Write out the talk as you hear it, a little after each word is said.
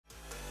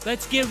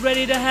Let's get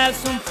ready to have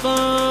some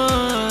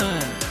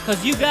fun,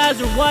 cause you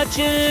guys are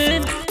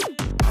watching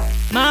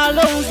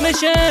Milo's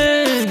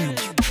Mission.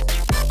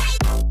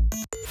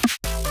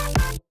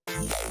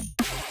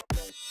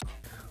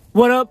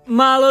 What up,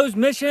 Milo's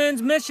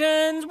Missions?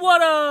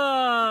 What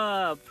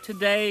up?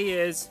 Today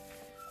is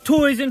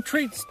Toys and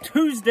Treats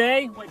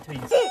Tuesday. Wait till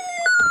you see.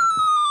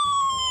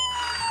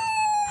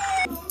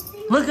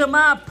 Look at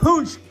my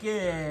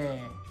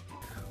Poonchki.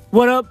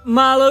 What up,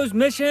 Milo's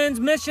Missions?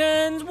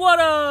 What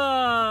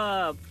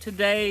up?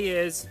 Today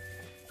is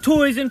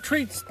Toys and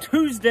Treats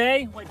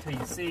Tuesday. Wait till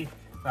you see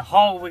the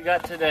haul we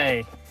got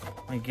today.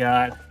 We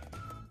got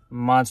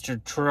monster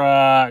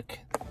truck.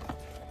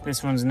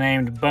 This one's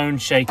named Bone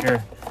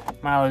Shaker.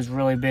 Milo's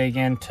really big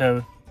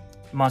into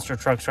monster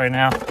trucks right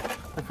now.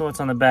 Look at what's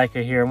on the back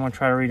of here. I'm gonna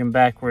try to read them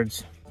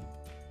backwards.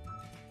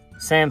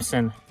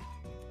 Samson,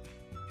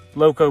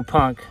 Loco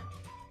Punk,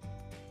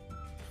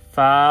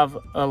 5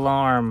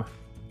 Alarm.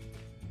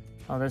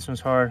 Oh, this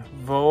one's hard.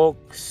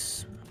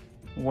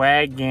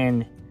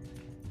 Volkswagen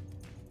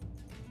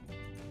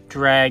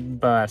Drag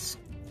Bus.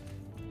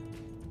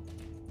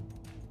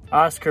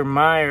 Oscar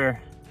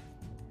Mayer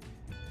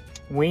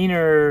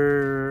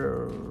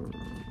Wiener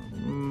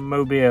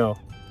Mobile.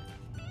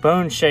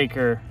 Bone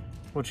Shaker,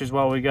 which is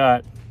what we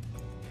got.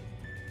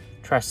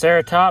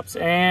 Triceratops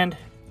and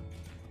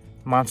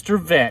Monster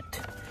Vet.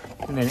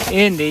 And then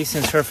Indy,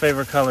 since her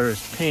favorite color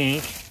is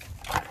pink,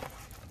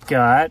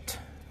 got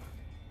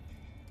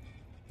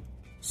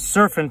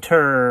Surf and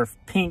Turf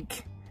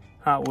pink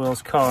Hot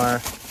Wheels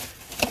car.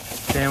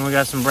 Then we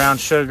got some brown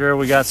sugar,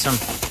 we got some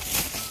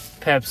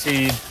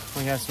Pepsi,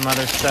 we got some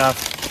other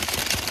stuff.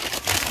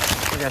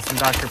 We got some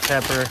Dr.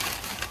 Pepper.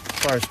 As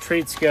far as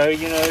treats go,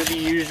 you know, the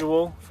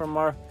usual from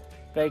our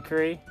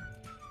bakery.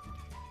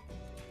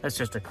 That's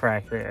just a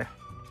crack there.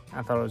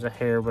 I thought it was a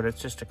hair, but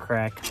it's just a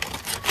crack.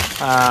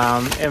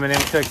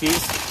 M&M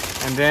cookies.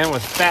 And then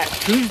with Fat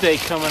Tuesday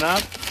coming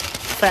up,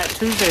 Fat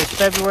Tuesday is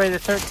February the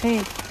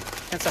 13th.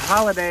 It's a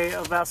holiday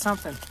about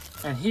something.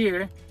 And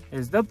here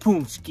is the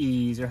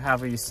Poonchkis, or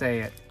however you say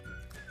it.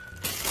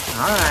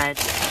 All right,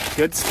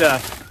 good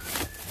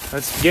stuff.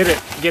 Let's get it.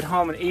 Get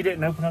home and eat it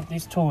and open up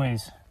these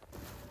toys.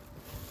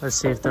 Let's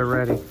see if they're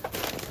ready.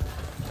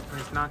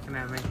 He's knocking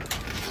at me.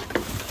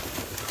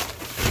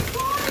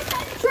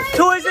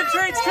 Toys and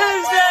Treats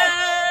Tuesday!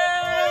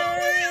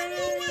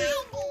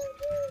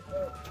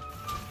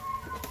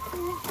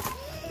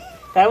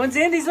 That one's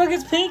Indy's. Look,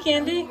 it's pink,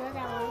 Indy.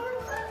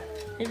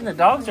 Even the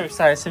dogs are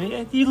excited. So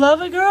you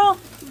love it, girl?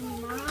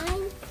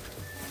 Mine?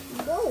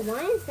 Whoa,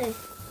 mine's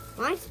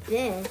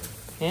this.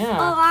 Yeah.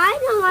 Oh, I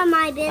know what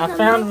mine is. I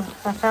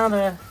found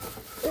a...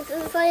 Is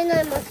this like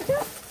another monster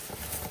truck?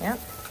 Yep,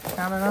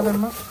 found another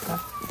monster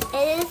truck.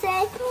 And it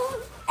says,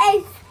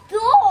 a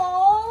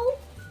stole.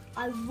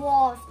 I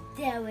love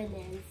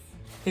skeletons.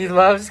 He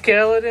loves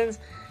skeletons?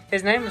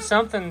 His name is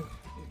something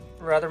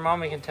rather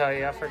Mommy can tell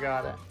you. I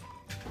forgot it.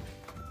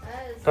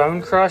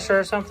 Bone Crusher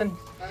or something?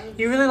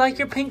 You really like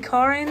your pink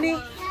car, Indy? You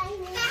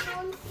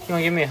want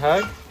to give me a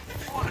hug?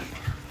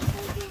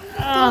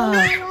 Oh.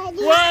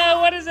 Whoa,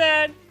 what is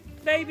that?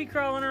 Baby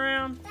crawling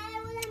around.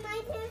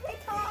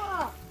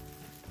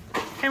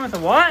 Came with a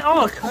what?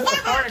 Oh, a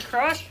car to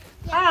crush?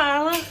 Hi,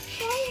 Isla.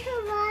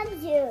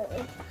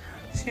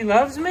 She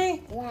loves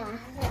me? Yeah.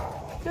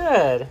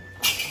 Good.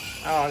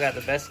 Oh, I got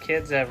the best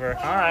kids ever.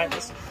 All right,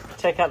 let's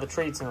check out the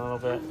treats in a little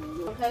bit.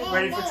 Okay.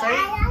 Ready for treat?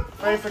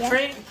 Ready for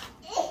treat?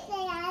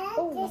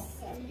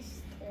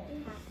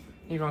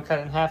 You gonna cut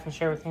it in half and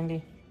share with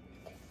Indy?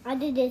 I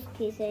did this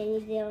piece and you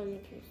did the other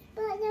piece.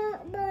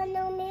 But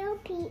no male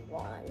Pete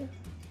one.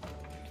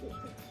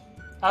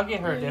 I'll get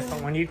her a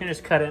different one. You can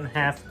just cut it in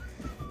half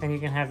and you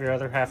can have your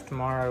other half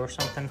tomorrow or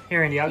something.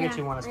 Here, Indy, I'll get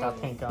you one that's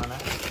got pink on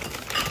it.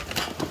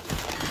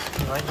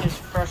 You like his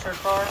crusher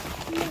car?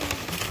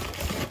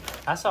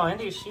 I saw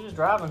Indy, she was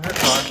driving her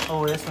car.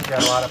 Oh, this one's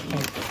got a lot of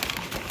pink.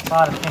 A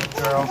lot of pink,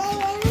 girl.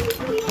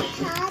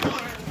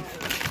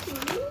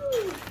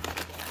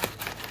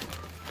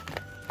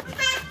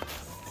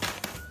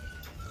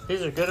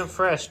 These are good and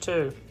fresh,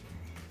 too.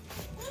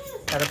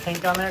 Got a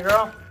pink on there,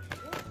 girl?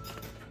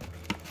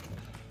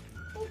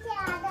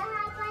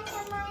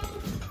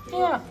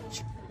 Yeah.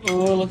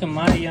 Oh, look at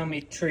my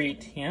yummy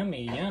treat.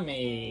 Yummy,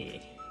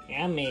 yummy.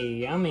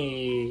 Yummy,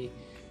 yummy.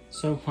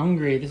 So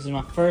hungry. This is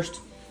my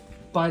first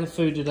bite of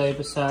food today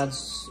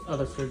besides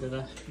other food that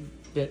I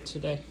bit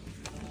today.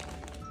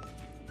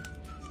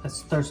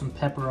 Let's throw some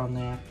pepper on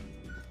there.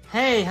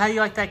 Hey, how do you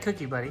like that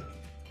cookie, buddy?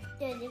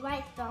 Good, it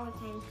likes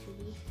Valentine's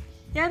cookie.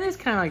 Yeah, it is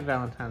kind of like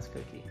Valentine's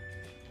cookie.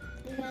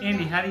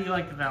 Indy, how do you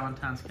like the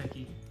Valentine's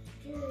cookie?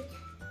 Good.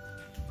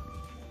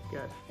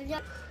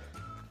 Good.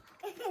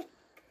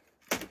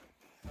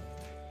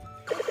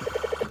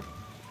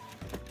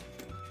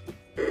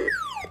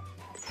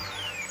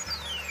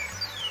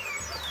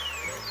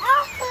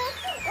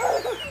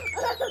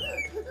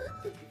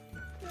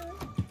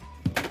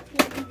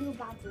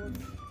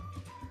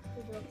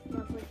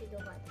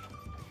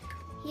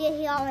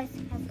 He always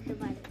has good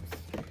vibes.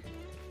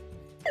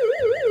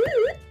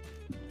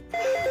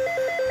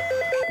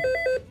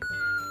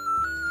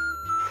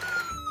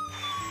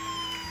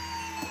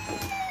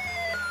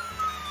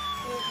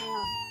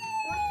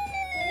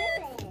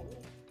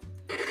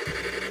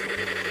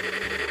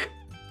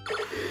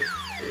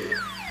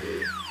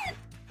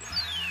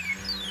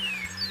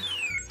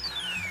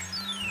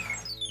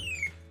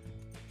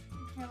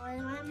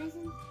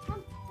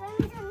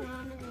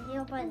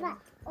 them.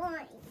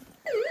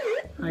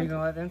 Are you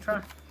gonna let them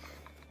try?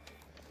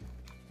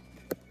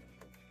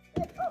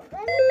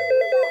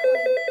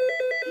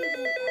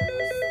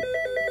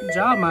 Good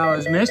job,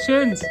 Milo's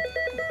missions.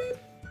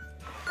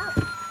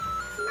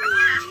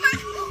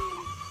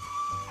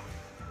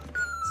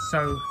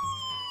 So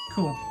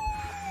cool.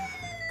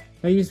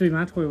 That used to be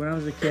my toy when I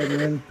was a kid, and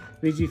then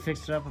BG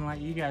fixed it up and let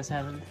you guys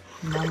have it.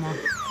 Mama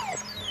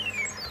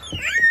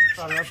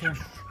brought it up here.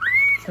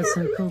 That's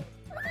so cool.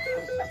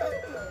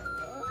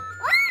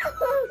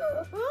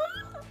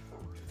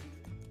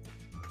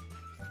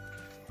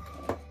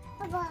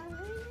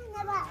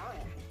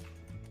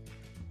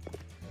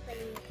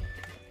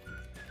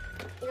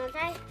 You want to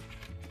try?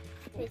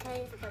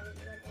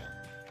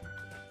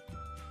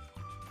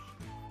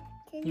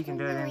 You can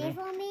do it, Indy.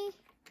 For me?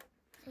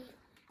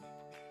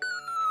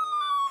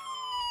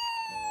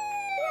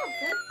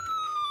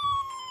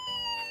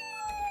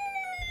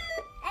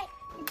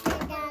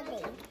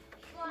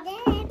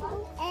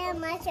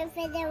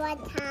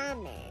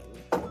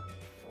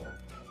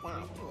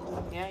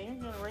 Yeah, you're a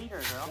good reader,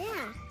 girl.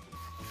 Yeah.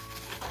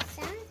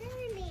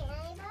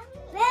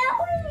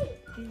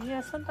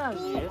 Yeah,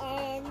 sometimes you do.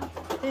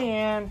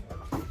 And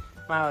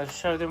Milo,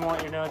 show them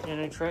what you're doing with your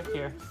new trick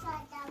here.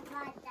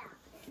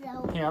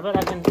 Here, I bet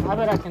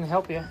I can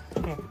help you.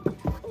 Here.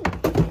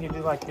 You can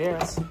do like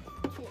this.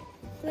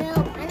 Well,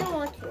 I don't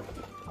want to.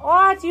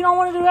 What? You don't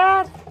want to do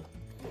that?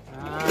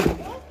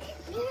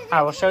 Alright,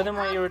 well, show them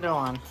what you were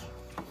doing.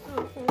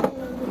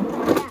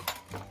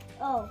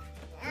 Oh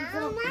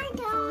my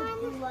God.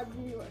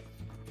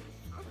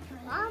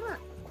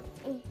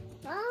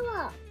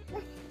 Mama.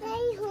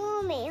 Hey,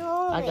 hold me.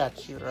 I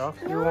got you, girl.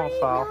 You won't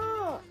fall.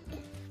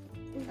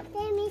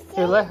 Let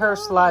Here, let her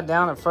slide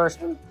down at first,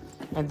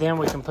 and then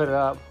we can put it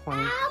up. When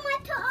you...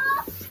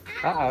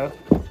 Uh-oh.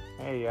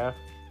 There you go.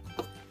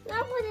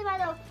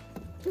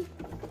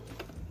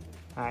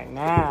 Alright,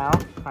 now.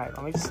 Alright,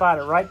 let me slide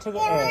it right to the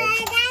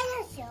edge.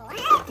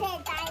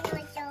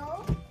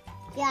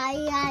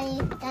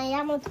 Yeah,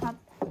 I'm on top.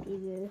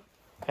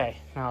 Okay,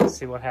 now let's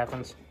see what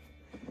happens.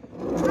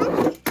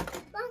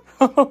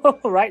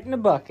 Right in the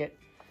bucket.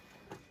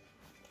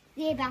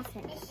 Yeah, that's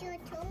it.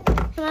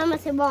 Mama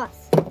said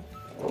boss.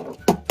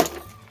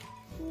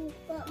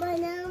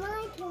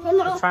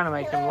 I'm trying to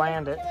make him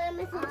land it.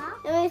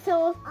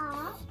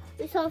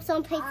 We saw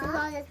some pieces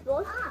on this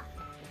boat.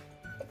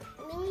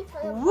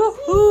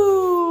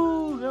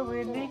 Woohoo! Go,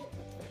 Indy.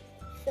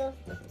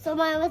 So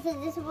Mama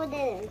said this one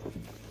in.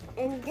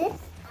 And this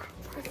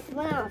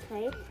one else,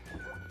 right?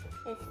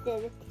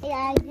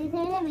 Yeah, this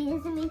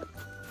is me.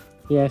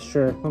 Yeah,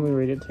 sure. Let me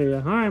read it to you.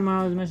 All right,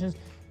 Milo's missions.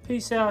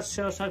 Peace out,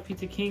 Shell Shock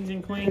Pizza Kings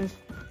and Queens.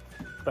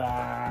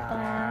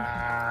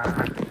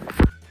 Bye.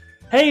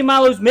 Hey,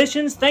 Milo's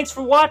missions. Thanks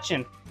for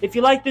watching. If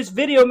you like this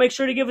video, make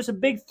sure to give us a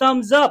big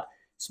thumbs up.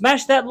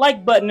 Smash that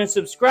like button and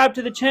subscribe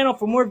to the channel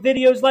for more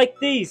videos like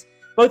these.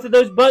 Both of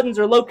those buttons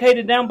are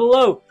located down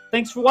below.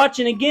 Thanks for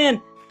watching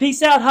again.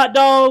 Peace out, hot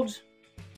dogs.